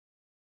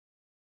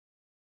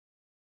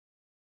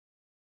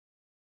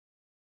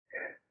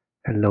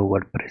Hello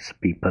WordPress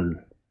people.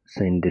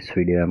 So in this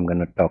video I'm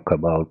gonna talk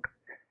about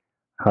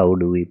how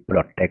do we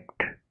protect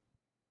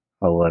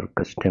our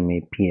custom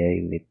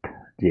API with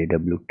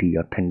JWT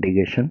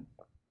authentication,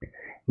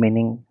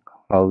 meaning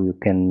how you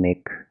can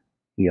make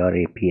your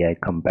API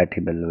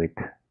compatible with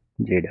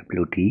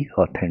JWT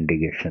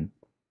authentication.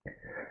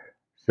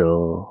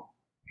 So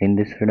in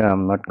this video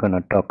I'm not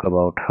gonna talk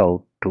about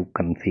how to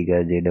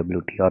configure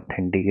JWT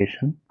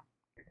authentication.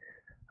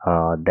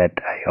 That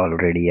I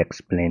already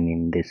explained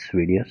in this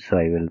video, so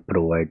I will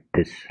provide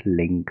this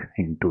link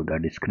into the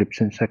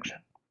description section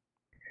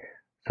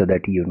so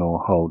that you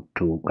know how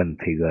to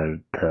configure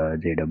the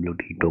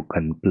JWT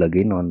token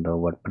plugin on the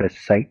WordPress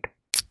site.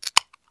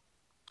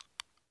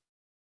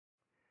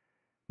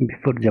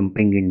 Before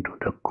jumping into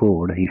the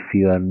code, if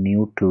you are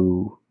new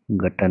to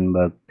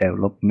Gutenberg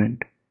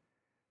development,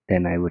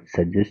 then I would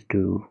suggest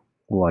to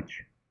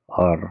watch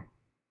or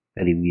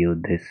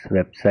review this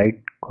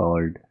website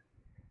called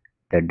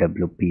the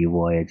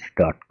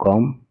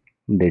WPVoyage.com.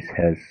 This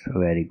has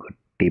very good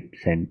tips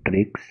and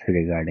tricks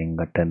regarding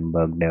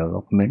Gutenberg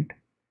development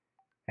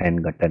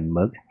and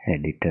Gutenberg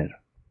editor.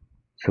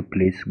 So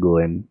please go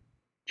and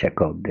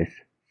check out this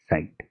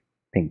site.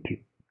 Thank you.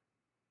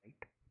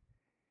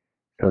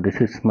 So this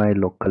is my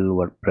local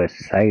WordPress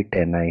site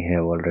and I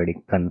have already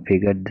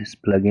configured this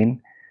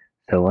plugin.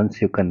 So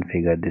once you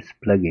configure this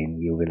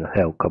plugin, you will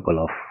have a couple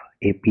of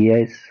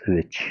APIs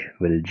which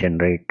will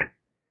generate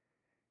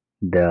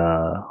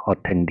the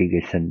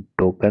authentication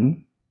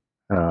token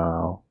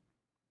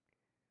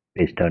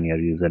based on your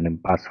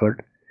username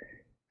password.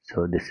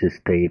 So this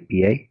is the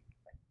API.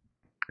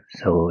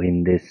 So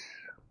in this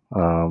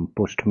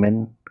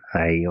Postman,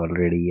 I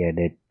already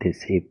added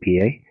this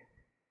API,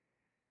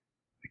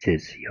 which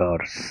is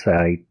your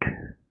site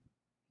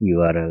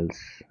URLs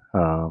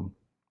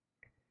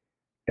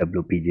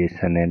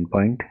WP-JSON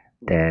endpoint,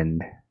 then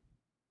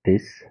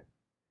this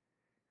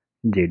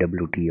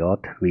JWT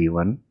auth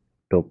v1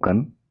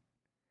 token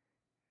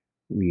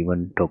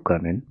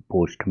and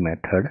post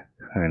method,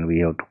 and we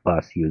have to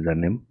pass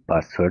username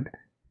password.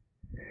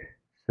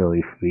 So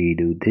if we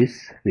do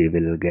this, we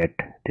will get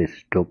this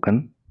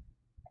token,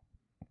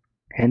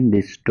 and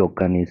this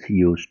token is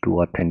used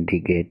to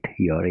authenticate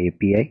your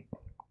API.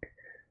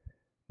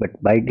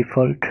 But by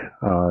default,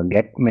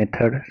 get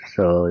method,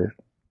 so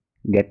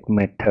get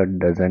method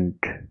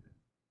doesn't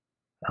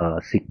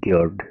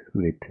secured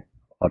with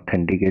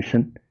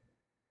authentication,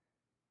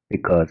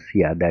 because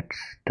that's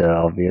the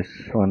obvious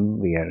one,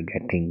 we are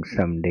getting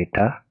some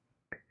data.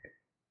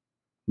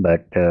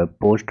 But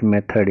post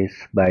method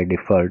is by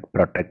default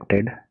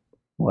protected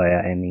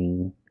via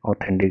any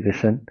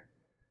authentication.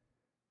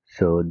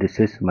 So this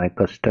is my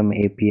custom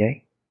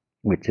API,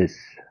 which is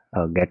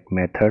a get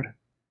method,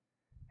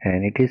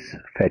 and it is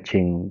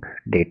fetching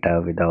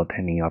data without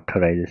any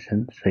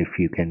authorization. So if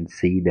you can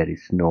see, there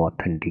is no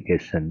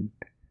authentication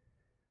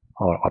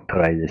or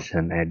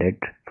authorization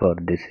added for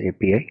this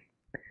API.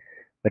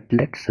 But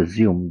let's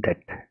assume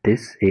that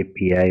this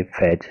API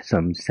fetch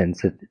some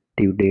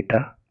sensitive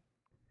data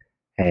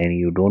and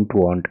you don't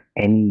want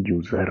any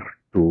user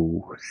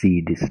to see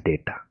this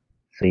data.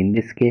 So in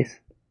this case,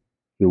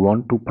 you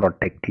want to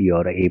protect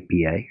your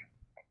API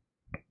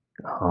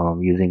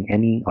using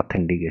any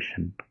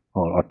authentication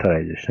or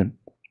authorization.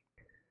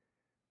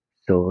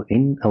 So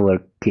in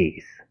our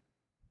case,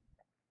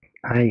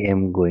 I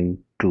am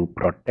going to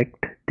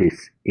protect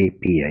this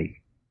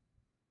API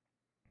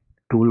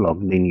to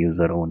logged in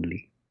user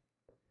only.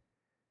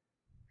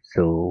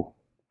 So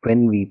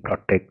when we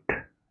protect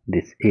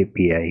this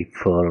API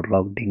for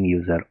logged in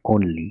user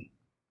only,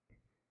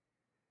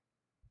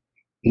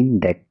 in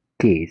that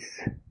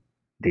case,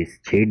 this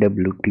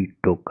JWT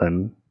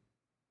token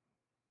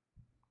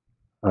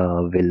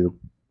will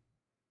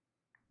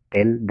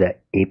tell the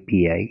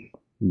API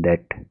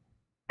that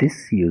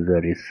this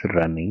user is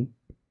running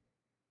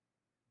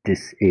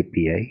this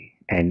API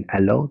and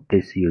allow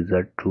this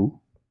user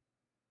to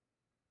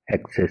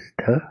access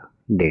the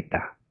data.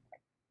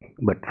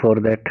 But for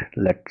that,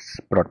 let's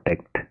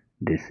protect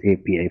this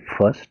API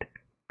first.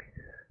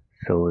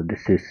 So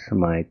this is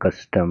my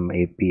custom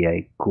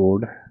API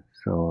code.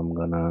 So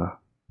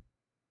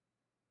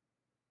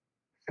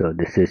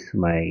this is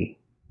my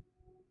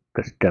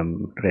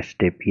custom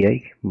REST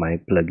API, my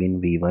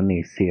plugin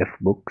v1 ACF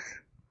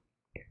books,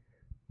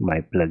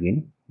 my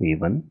plugin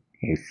v1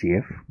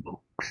 ACF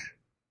books.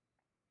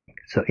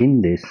 So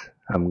in this,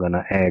 I'm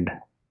gonna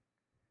add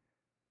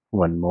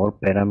one more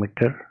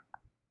parameter,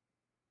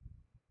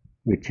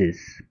 which is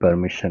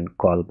permission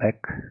callback,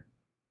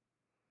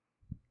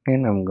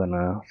 and I'm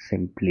gonna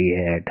simply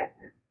add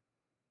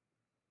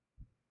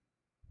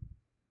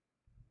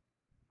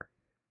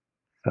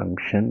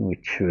function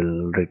which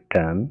will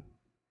return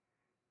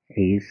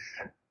is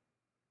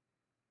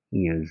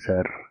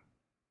user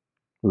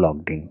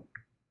logged in.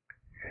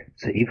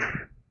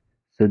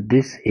 So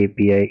this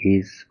API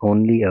is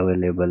only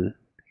available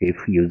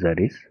if user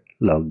is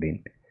logged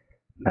in.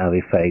 Now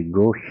if I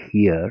go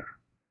here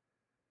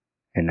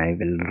and I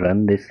will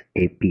run this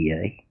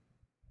API,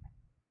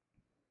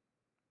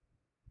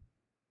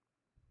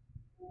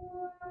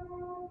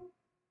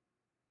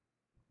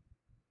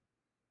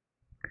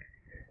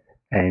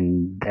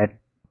 and that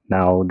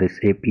now this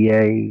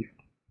API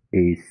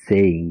is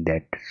saying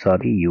that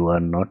sorry, you are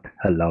not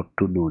allowed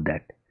to do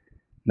that.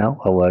 Now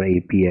our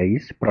API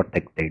is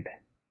protected.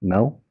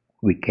 Now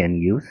we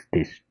can use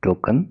this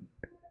token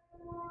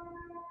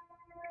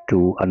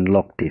to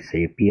unlock this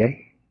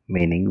API,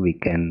 meaning we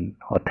can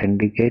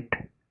authenticate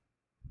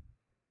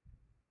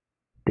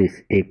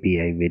this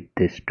API with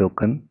this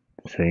token.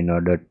 So in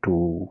order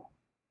to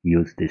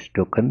use this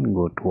token,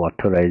 go to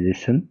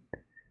authorization,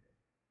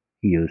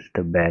 use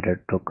the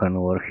bearer token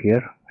over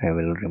here. I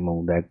will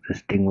remove the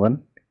existing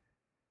one,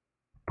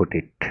 put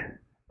it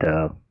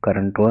the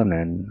current one,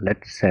 and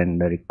let's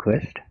send the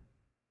request.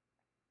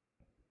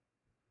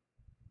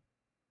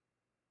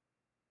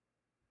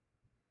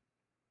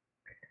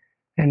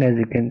 And as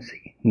you can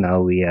see,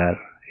 now we are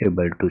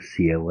able to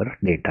see our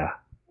data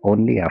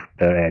only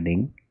after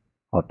adding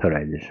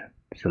authorization.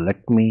 So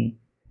let me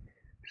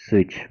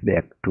switch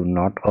back to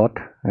not auth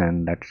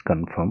and let's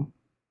confirm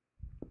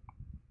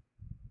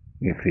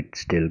if it's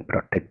still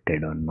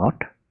protected or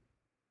not.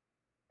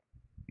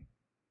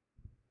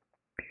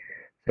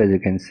 So as you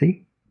can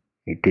see,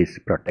 it is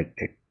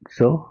protected.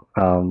 So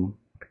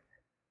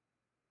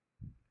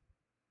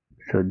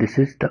this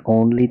is the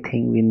only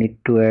thing we need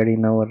to add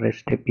in our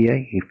REST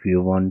API if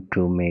you want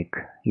to make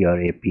your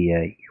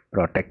API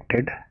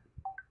protected.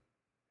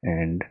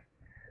 And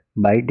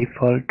by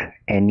default,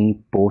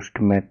 any post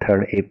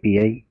method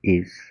API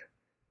is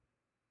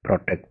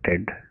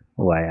protected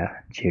via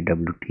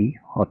JWT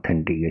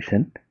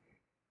Authentication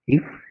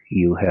if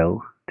you have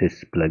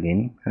this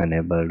plugin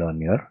enabled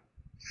on your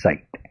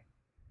site.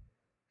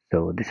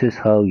 So this is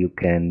how you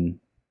can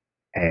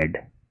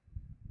add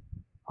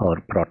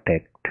or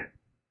protect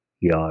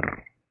your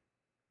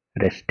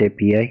REST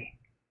API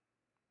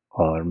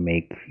or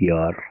make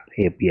your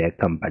API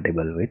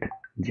compatible with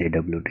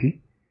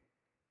JWT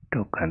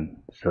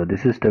token. So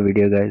this is the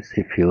video, guys.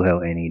 If you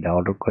have any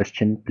doubt or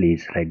question,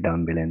 please write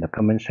down below in the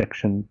comment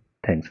section.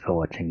 Thanks for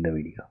watching the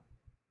video.